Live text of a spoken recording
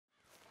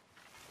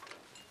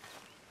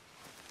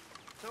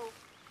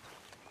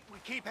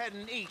keep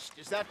heading east.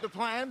 Is that the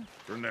plan?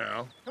 For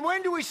now. And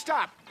when do we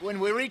stop? When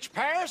we reach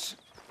Paris?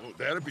 Oh,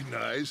 that'd be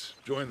nice.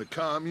 Join the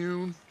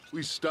commune.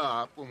 We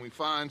stop when we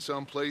find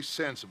someplace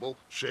sensible,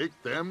 shake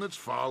them that's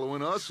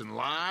following us, and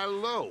lie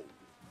low.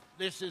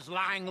 This is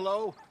lying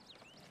low?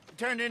 We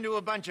turned into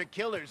a bunch of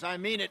killers, I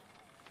mean it.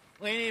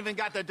 We ain't even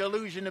got the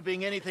delusion of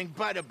being anything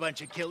but a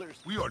bunch of killers.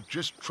 We are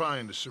just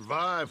trying to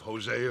survive,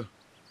 Hosea.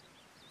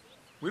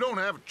 We don't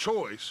have a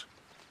choice.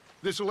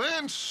 This'll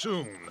end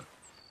soon.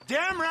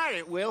 Damn right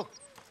it will.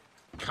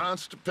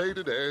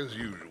 Constipated as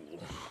usual.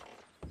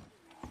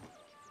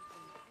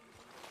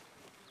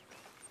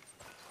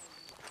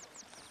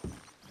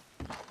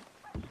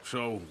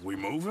 So, we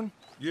moving?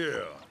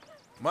 Yeah.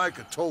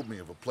 Micah told me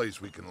of a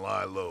place we can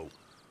lie low.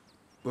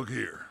 Look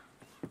here.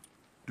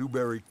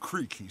 Dewberry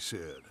Creek, he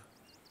said.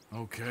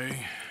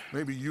 Okay.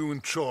 Maybe you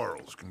and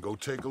Charles can go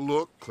take a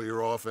look,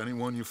 clear off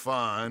anyone you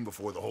find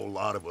before the whole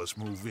lot of us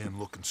move in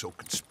looking so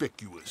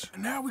conspicuous.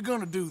 And how we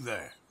gonna do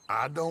that?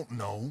 I don't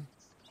know.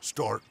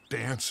 Start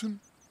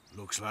dancing?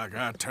 Looks like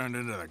I turned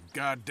into the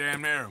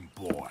goddamn errand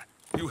boy.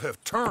 You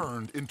have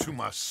turned into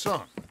my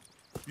son.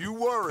 You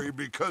worry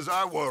because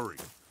I worry.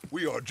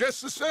 We are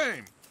just the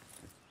same.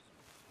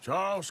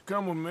 Charles,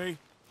 come with me.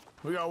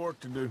 We got work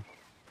to do.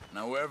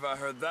 Now, where have I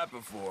heard that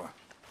before?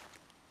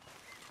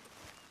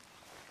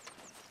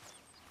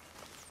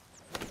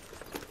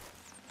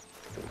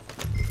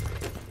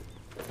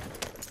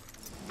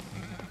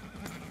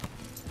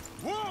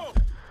 Whoa!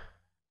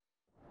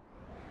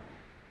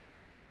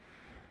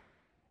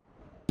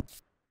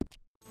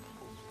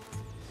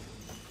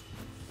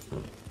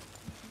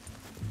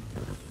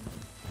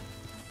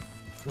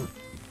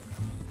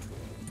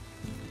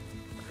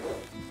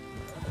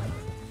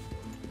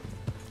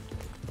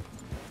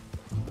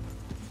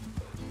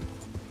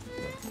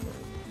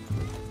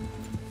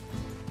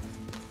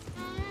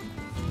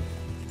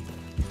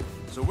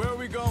 So where are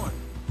we going?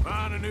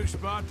 Find a new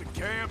spot to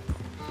camp.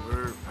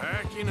 We're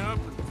packing up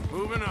and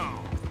moving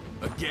on.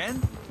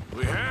 Again?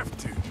 We have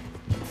to.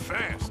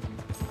 Fast.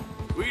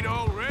 We'd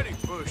already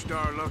pushed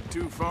our luck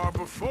too far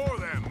before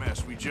that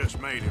mess we just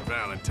made at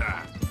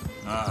Valentine.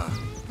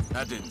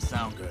 That didn't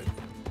sound good.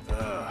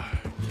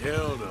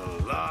 Killed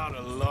a lot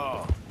of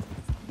law.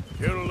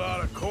 Killed a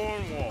lot of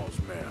Cornwall's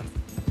men.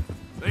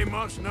 They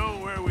must know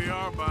where we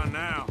are by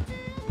now.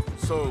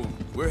 So,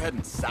 we're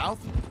heading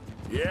south?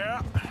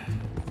 Yeah.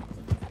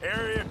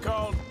 Area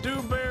called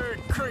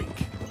Dewberry Creek.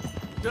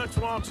 Dutch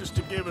wants us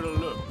to give it a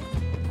look.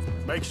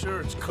 Make sure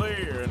it's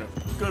clear and a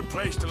good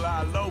place to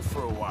lie low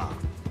for a while.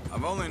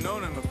 I've only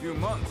known him a few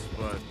months,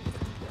 but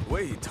the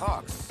way he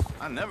talks,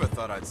 I never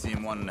thought I'd see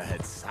him wanting to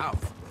head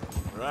south.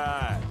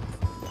 Right.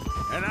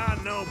 And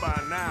I know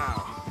by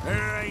now,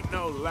 there ain't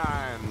no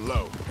lying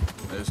low.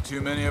 There's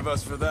too many of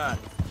us for that.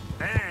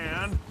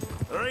 And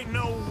there ain't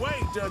no way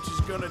Dutch is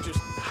gonna just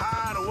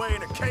hide away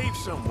in a cave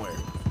somewhere.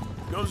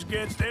 Goes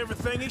against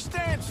everything he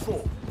stands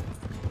for.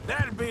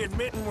 That'd be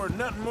admitting we're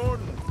nothing more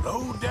than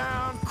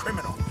low-down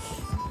criminals.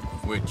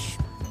 Which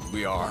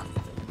we are.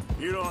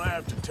 You don't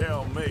have to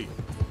tell me.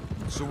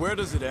 So where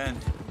does it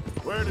end?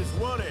 Where does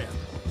what end?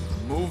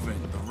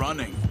 Moving, the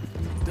running.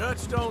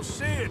 Dutch don't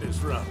see it as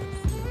running.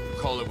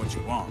 Call it what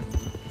you want.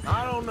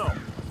 I don't know.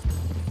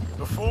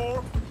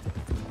 Before,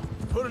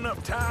 put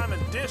enough time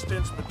and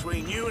distance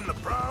between you and the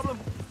problem,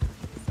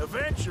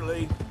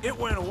 eventually it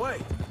went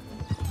away.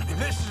 I mean,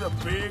 this is a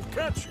big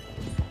country.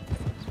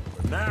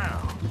 But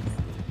now,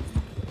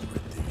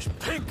 with these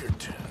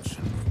Pinkertons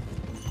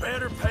and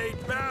better paid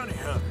bounty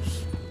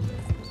hunters,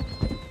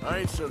 I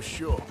ain't so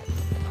sure.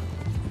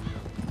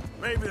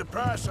 Maybe the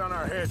price on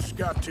our heads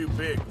got too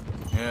big.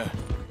 Yeah,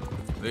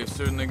 they've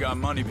certainly got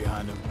money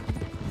behind them.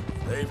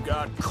 They've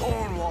got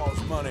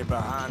Cornwall's money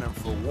behind them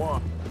for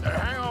one.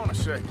 Hang on a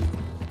second.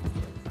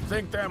 I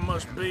think that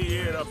must be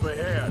it up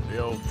ahead, the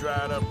old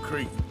dried-up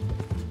creek.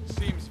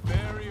 Seems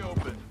very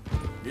open.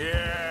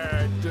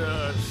 Yeah, it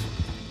does.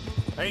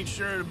 Ain't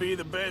sure to be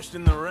the best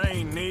in the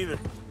rain, neither.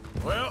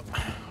 Well,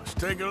 let's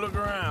take a look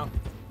around.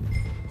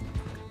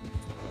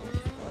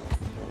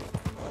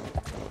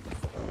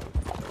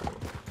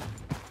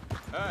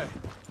 Hey,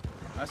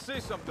 I see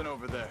something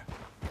over there.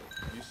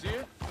 You see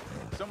it?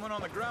 Someone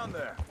on the ground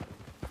there.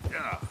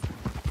 Yeah.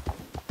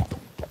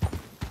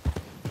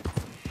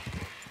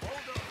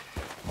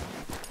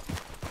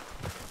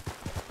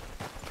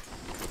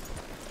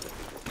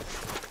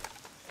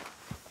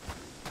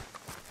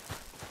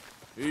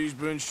 He's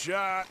been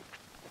shot.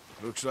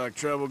 Looks like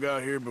trouble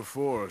got here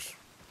before us.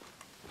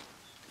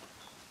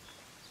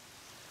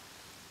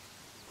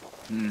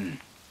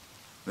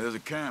 There's a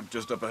camp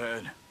just up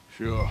ahead.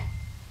 Sure.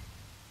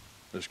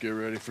 Let's get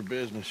ready for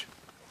business.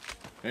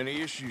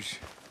 Any issues?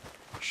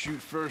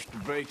 Shoot first,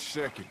 debate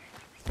second.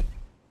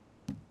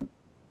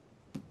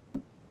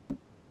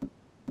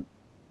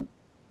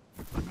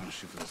 I'm gonna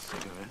shoot for the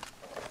sake of it.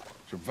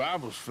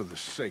 Survival's for the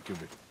sake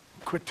of it.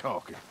 Quit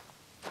talking.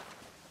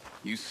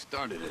 You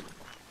started it.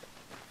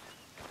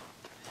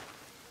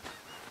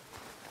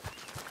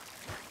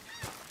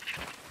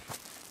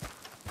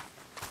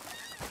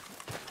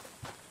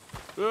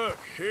 Look,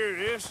 here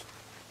it is.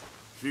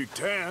 Few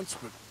tents,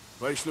 but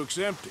place looks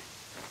empty.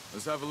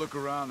 Let's have a look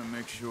around and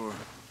make sure.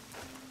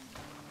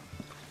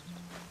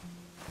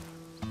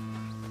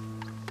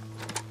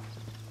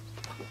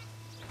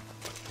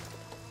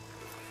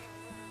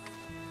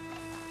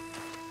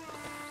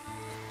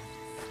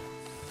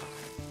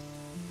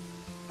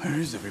 Where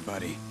is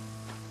everybody?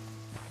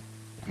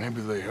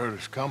 Maybe they heard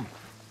us coming.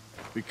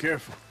 Be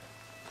careful.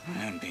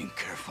 I am being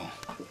careful.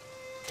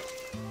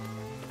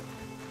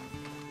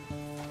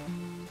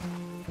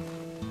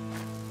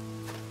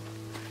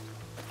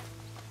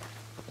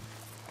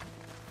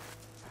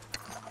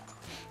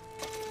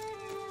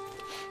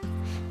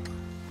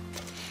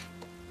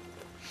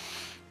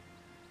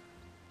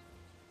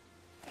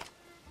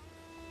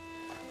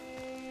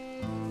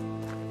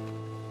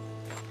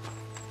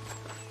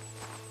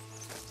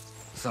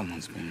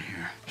 Someone's been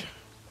here.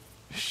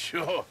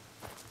 Sure.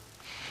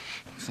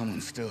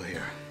 Someone's still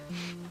here.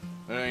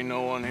 There ain't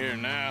no one here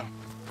now.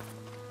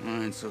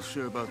 I ain't so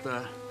sure about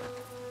that.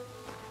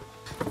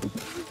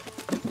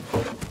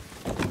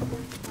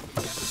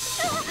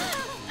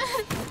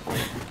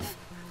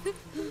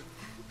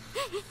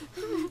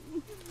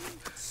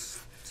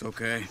 It's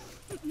okay.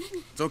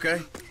 It's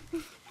okay.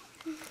 You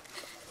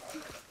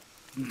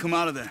can come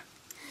out of there.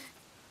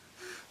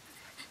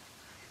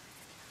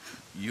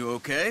 You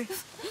okay?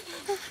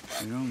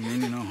 You don't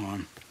mean you no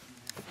harm.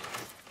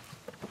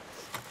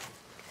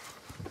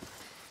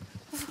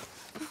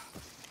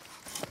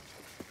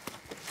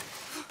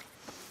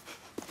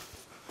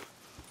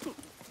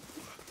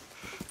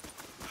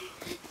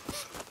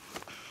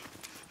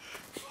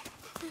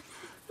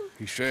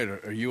 He said,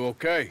 are you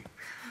okay?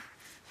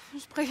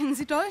 Sprechen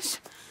Sie Deutsch?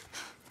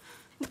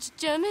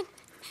 German?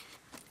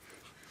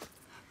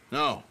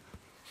 No.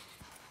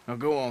 Now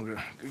go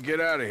on, get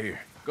out of here.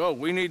 Go,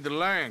 we need the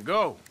land,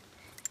 go.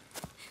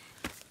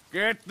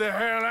 Get the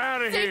hell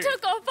out of They here!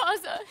 took our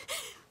father.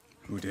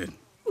 Who did?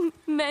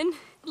 Men,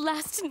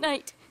 last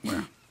night.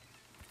 Where?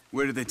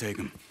 Where did they take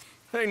him?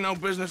 Ain't no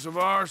business of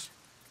ours.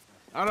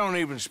 I don't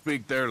even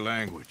speak their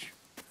language.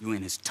 You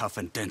ain't as tough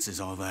and dense as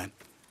all that.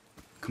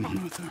 Come on,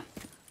 Arthur.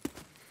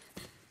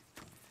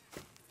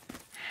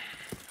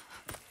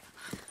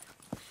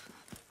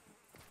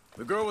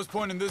 The girl was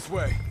pointing this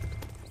way.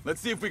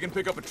 Let's see if we can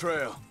pick up a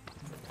trail.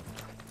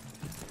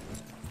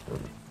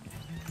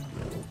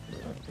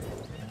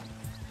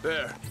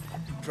 There.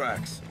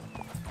 Tracks.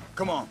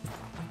 Come on.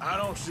 I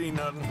don't see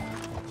nothing.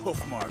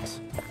 Hoof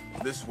marks.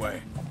 This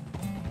way.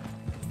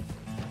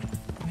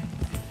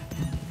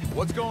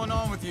 What's going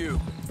on with you?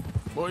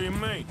 What do you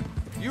mean?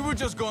 You were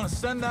just gonna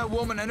send that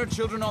woman and her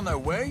children on their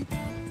way?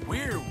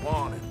 We're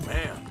wanted,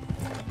 man.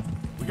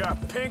 We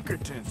got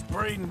Pinkertons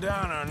breathing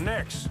down our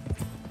necks.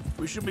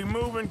 We should be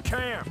moving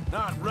camp,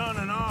 not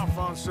running off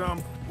on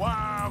some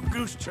wild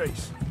goose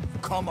chase.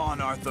 Come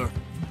on, Arthur.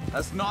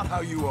 That's not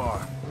how you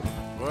are.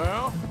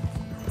 Well,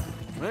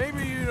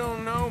 maybe you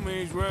don't know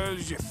me as well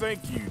as you think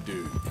you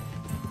do.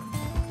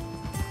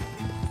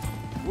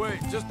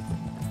 Wait, just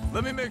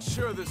let me make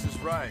sure this is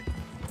right.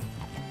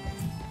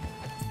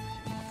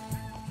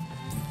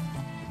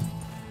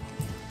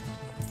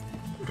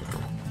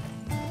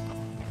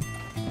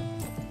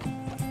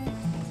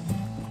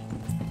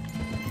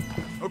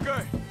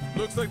 Okay,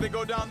 looks like they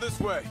go down this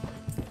way.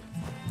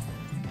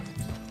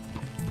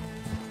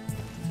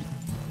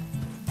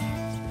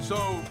 So,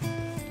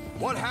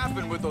 what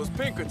happened with those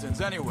Pinkertons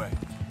anyway?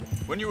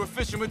 When you were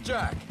fishing with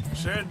Jack?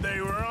 Said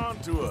they were on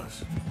to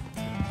us.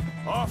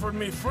 Offered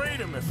me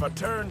freedom if I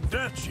turned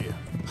Dutch you.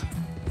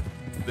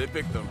 They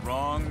picked the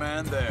wrong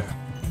man there.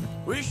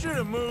 We should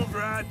have moved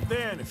right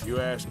then, if you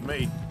asked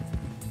me.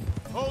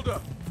 Hold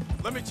up.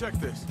 Let me check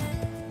this.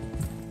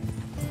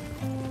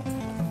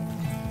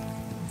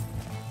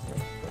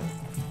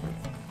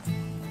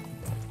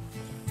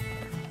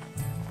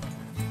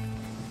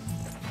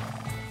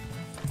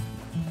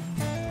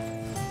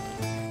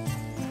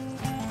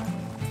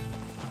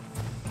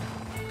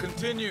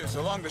 Continues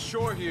along the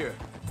shore here.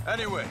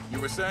 Anyway, you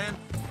were saying?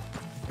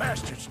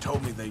 Bastards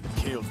told me they'd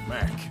killed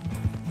Mac.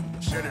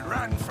 Said it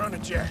right in front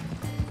of Jack.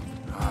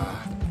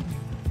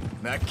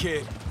 That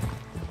kid.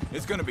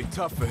 It's gonna be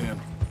tough for him.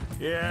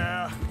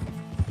 Yeah,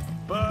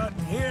 but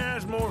he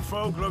has more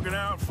folk looking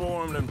out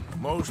for him than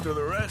most of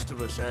the rest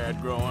of us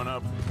had growing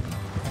up.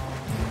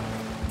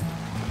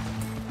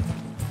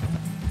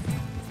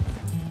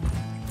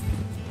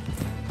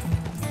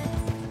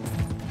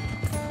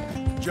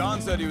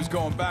 John said he was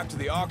going back to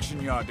the auction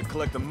yard to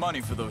collect the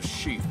money for those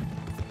sheep.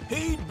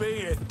 He'd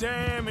be a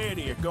damn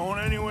idiot going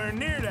anywhere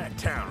near that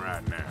town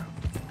right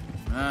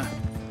now.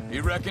 He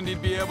reckoned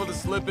he'd be able to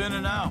slip in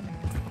and out.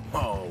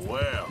 Oh,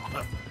 well.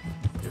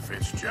 If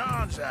it's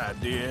John's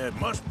idea, it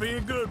must be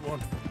a good one.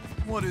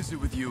 What is it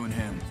with you and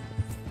him?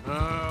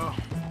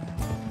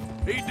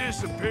 He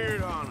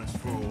disappeared on us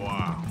for a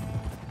while.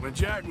 When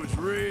Jack was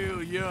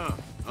real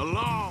young. A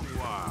long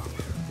while.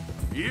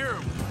 A year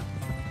ago.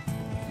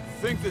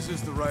 Think this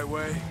is the right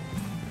way?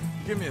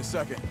 Give me a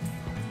second.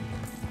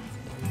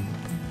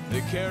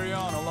 They carry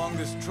on along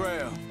this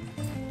trail.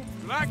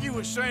 Like you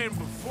were saying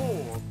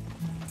before,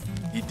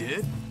 He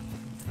did?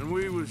 and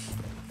we was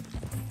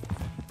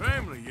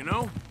Family, you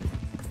know?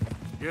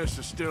 Guess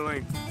I still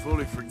ain't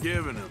fully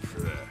forgiven him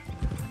for that.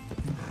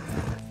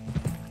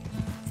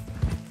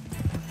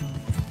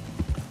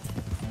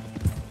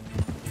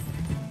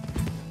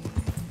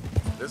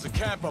 There's a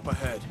camp up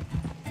ahead.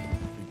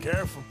 Be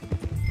careful.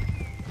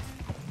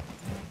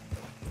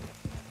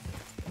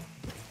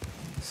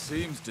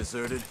 Seems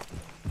deserted.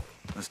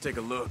 Let's take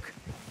a look.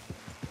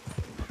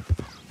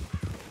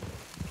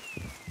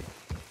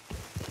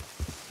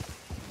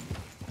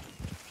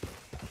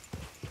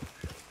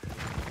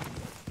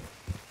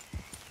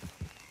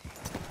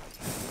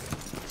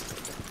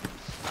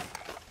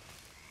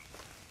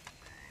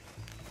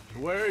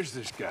 Where is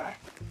this guy?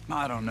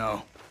 I don't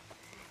know.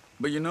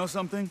 But you know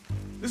something?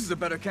 This is a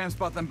better camp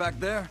spot than back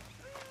there.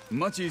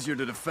 Much easier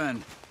to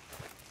defend.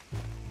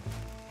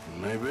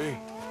 Maybe.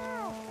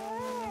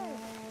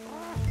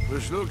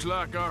 This looks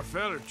like our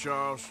fella,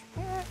 Charles.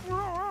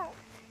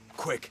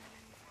 Quick,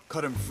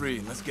 cut him free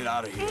and let's get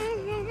out of here.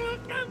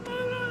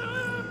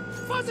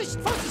 Vorsicht,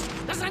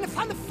 Vorsicht! Das ist eine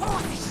Falle!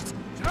 Vorsicht!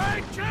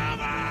 Take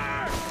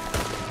cover!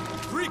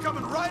 Three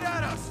coming right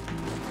at us!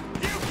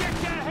 You get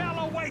the hell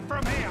away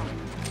from him!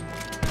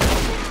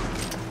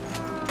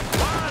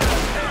 Why the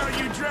hell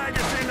you drag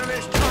us into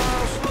this,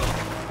 Charles?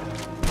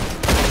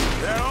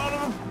 They're all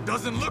of them?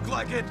 Doesn't look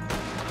like it.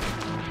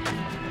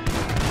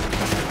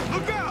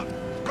 Look out!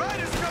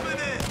 Riders coming in!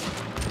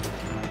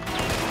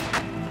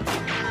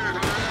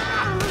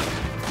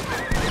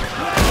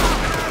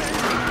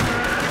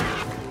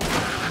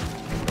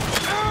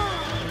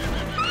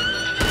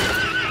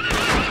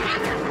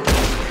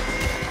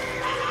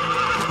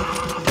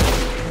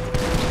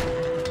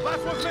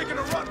 Last one's making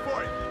a run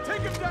for it.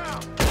 Take him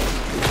down!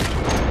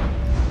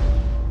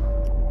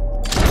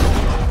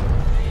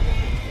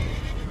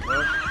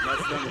 Well,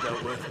 that's them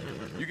dealt with.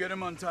 You get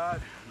him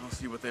untied, and I'll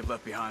see what they've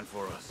left behind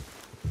for us.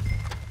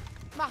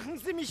 Machen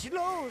Sie mich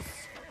los!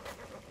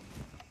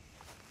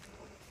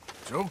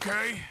 It's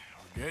okay.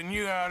 We're getting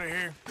you out of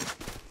here.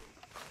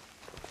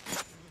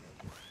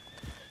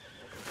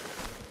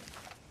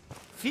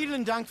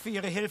 Vielen Dank für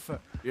Ihre Hilfe.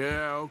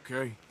 Yeah,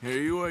 okay.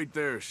 Here, you wait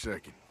there a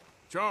second.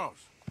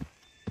 Charles,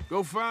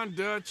 go find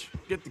Dutch,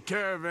 get the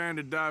caravan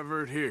to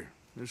divert here.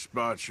 This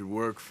spot should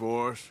work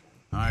for us.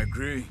 I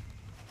agree.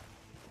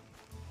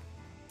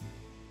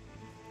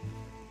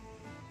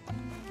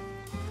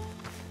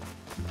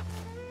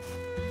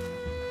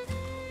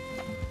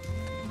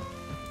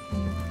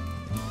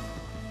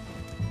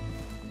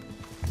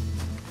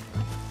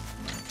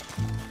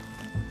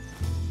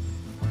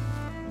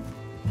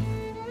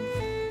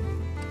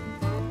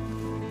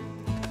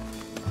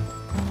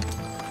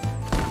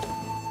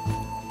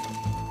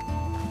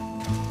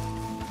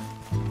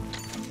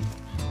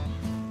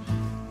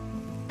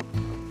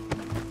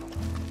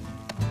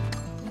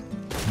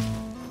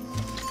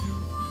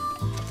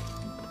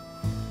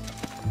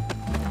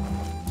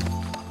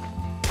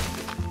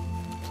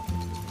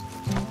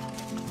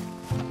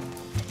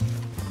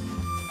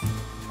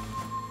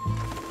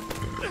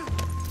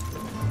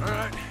 All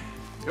right,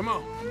 come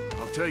on.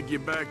 I'll take you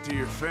back to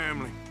your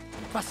family.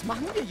 Was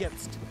machen wir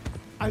jetzt?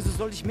 Also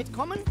soll ich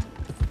mitkommen?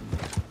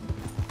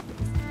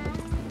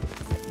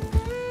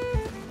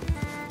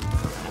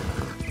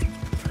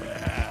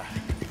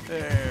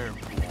 There,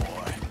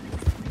 boy.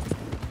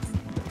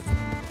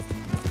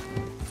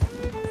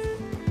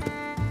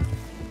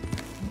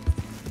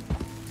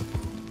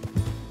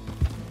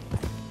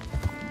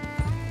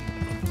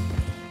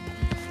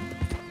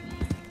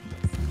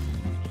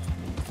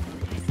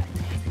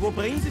 Wo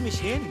bringen Sie mich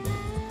hin?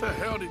 What the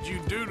hell did you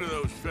do to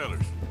those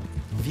fellers?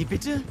 Wie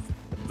bitte?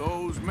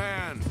 Those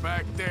men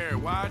back there,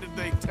 why did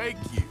they take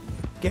you?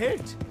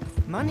 Geld.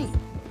 Money.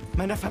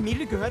 Meiner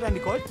Familie gehört eine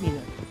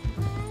Goldmine.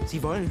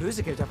 Sie wollen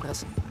Lösegeld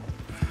erpressen.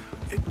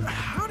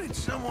 How did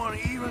someone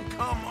even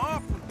come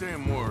up with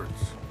them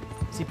words?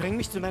 Sie bringen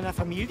mich zu meiner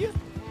Familie?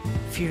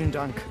 Vielen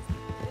Dank.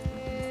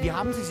 Wie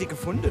haben Sie sie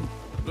gefunden?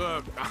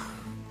 Look,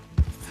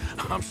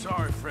 I'm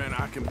sorry, friend.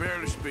 I can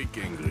barely speak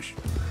English.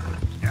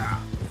 Yeah.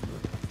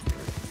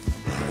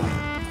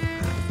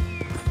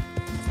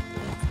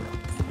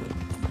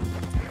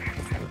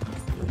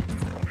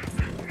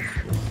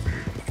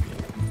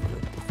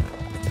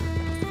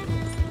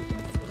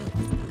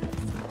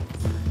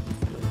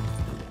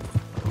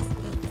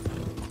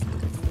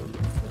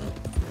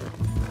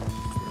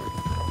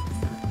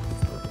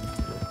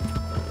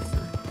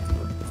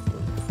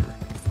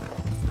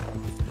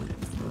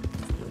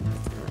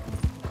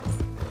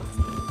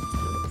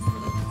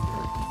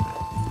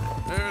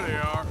 There they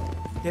are.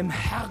 Dem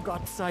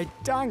Herrgott sei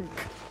Dank.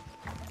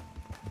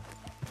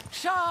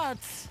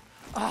 Schatz!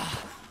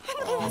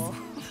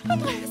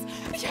 Andreas,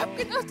 ich hab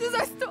gedacht, du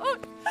seist tot.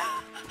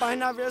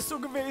 Beinahe wär's so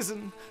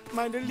gewesen.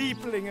 Meine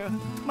Lieblinge,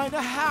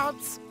 meine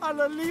Herz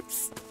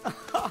allerliebsten.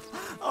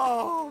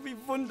 Oh, wie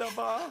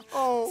wunderbar.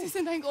 Oh, Sie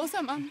sind ein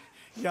großer Mann.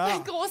 ja.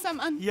 Ein großer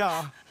Mann.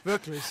 Ja,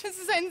 wirklich. Es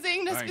ist ein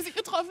Segen, dass wir Thanks. Sie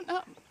getroffen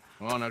haben.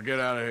 Well, now get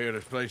out of here.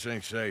 This place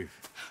ain't safe.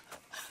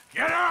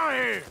 Get out of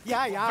here!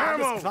 Ja, ja,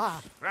 alles Vamos!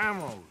 klar.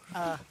 Vamos!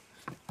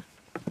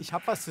 Ich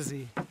hab was für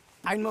Sie.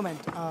 Einen Moment.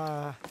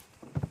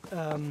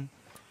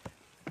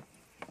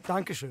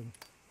 Dankeschön.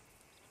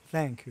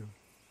 Thank you.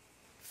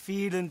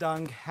 Vielen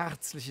Dank,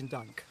 herzlichen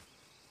Dank.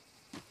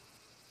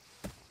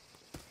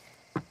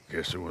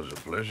 Guess it was a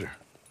pleasure.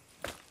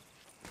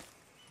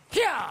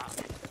 Ja!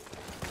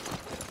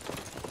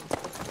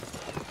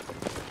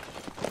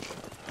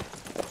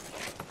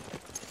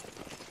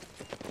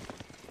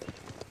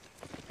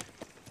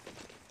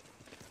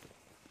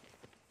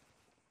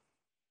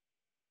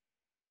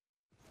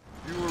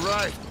 You were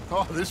right.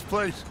 Oh, this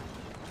place.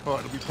 Oh,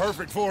 it'll be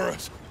perfect for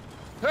us.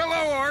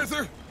 Hello,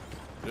 Arthur.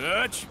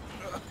 Dutch?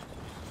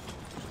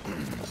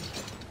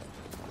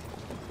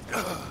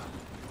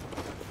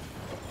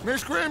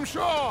 Miss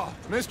Grimshaw,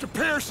 Mr.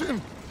 Pearson,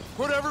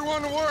 put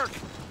everyone to work.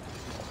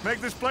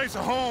 Make this place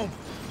a home.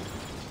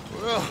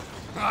 Well,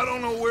 I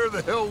don't know where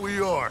the hell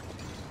we are,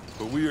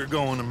 but we are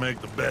going to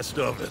make the best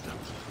of it.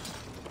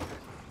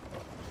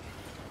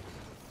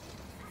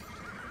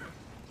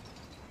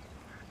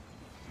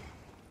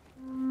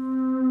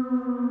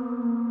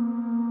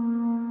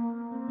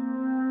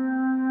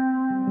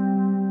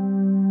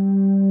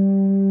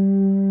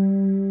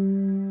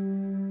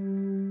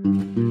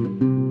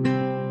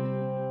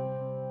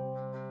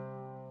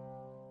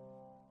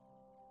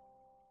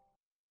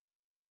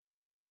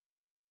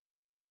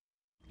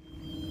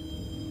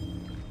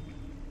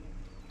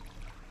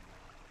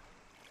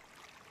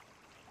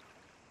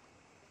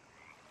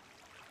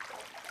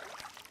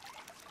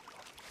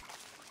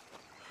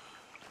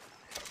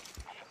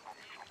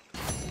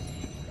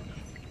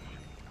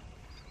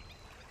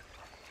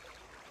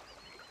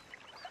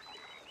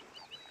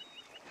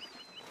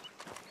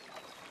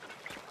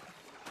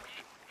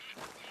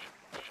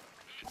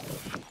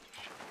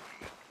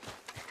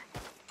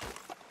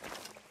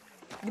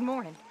 Good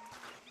morning.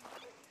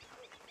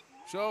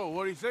 So,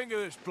 what do you think of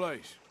this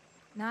place?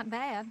 Not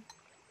bad.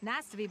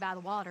 Nice to be by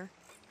the water.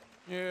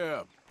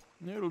 Yeah,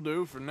 it'll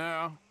do for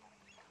now.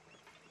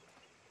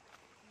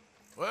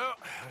 Well,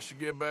 I should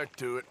get back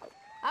to it.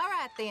 All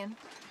right, then.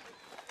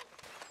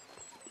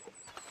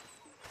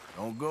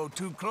 Don't go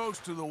too close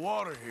to the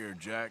water here,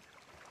 Jack.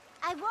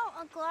 I won't,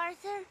 Uncle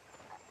Arthur.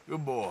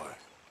 Good boy.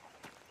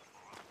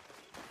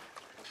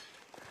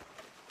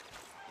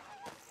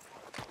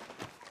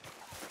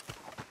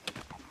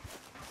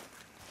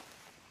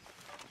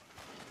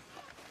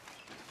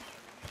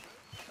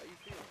 How you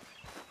feeling?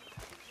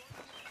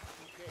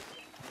 Okay,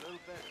 a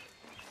little better.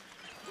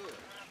 Good.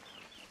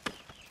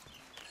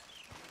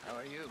 How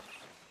are you?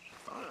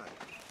 Fine.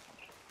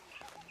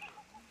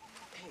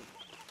 Hey,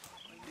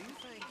 do you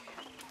think...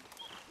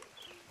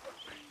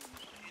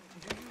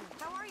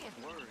 How are you?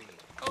 Worry.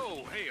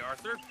 Oh, hey,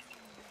 Arthur.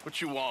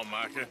 What you want,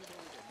 Micah?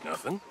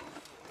 Nothing.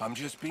 I'm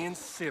just being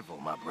civil,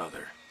 my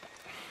brother.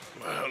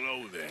 Well,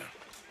 hello then.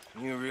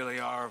 You really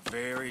are a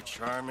very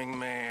charming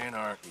man,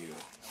 aren't you?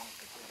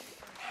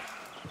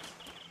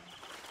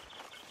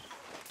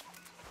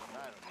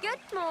 Good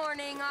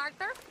morning,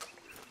 Arthur.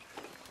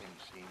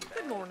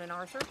 Good morning,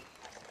 Arthur.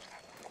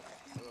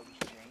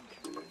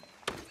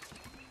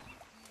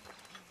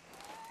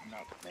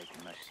 Not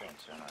making much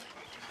sense, am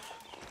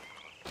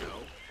I?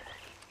 No.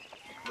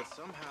 But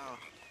somehow,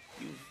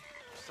 you've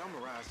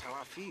summarized how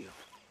I feel.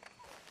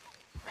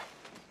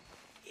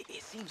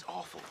 It seems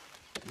awful.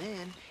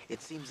 Then,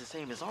 it seems the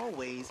same as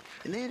always.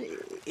 And then,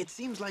 it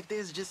seems like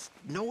there's just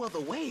no other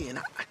way. And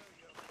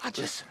I just...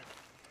 Listen.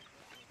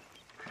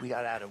 We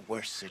got out of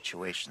worse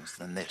situations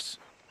than this.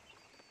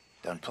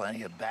 Done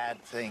plenty of bad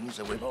things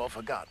that we've all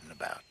forgotten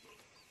about.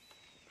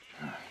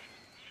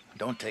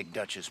 Don't take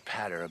Dutch's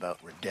patter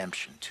about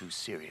redemption too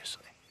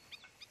seriously.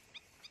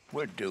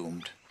 We're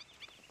doomed.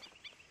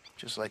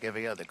 Just like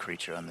every other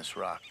creature on this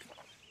rock.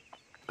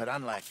 But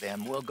unlike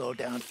them, we'll go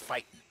down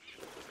fighting.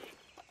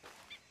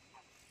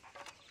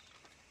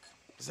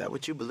 Is that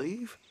what you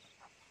believe?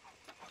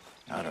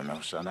 I don't know,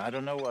 son. I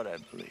don't know what I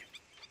believe.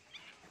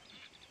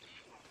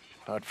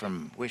 Apart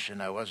from wishing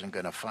I wasn't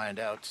gonna find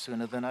out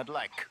sooner than I'd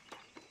like.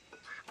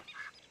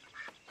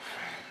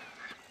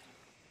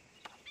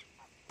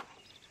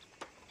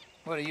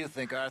 What do you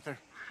think, Arthur?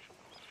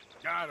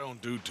 I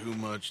don't do too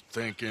much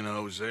thinking,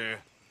 Jose.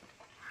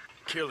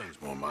 Killing's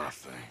more my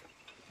thing.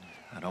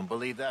 I don't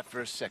believe that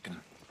for a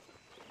second.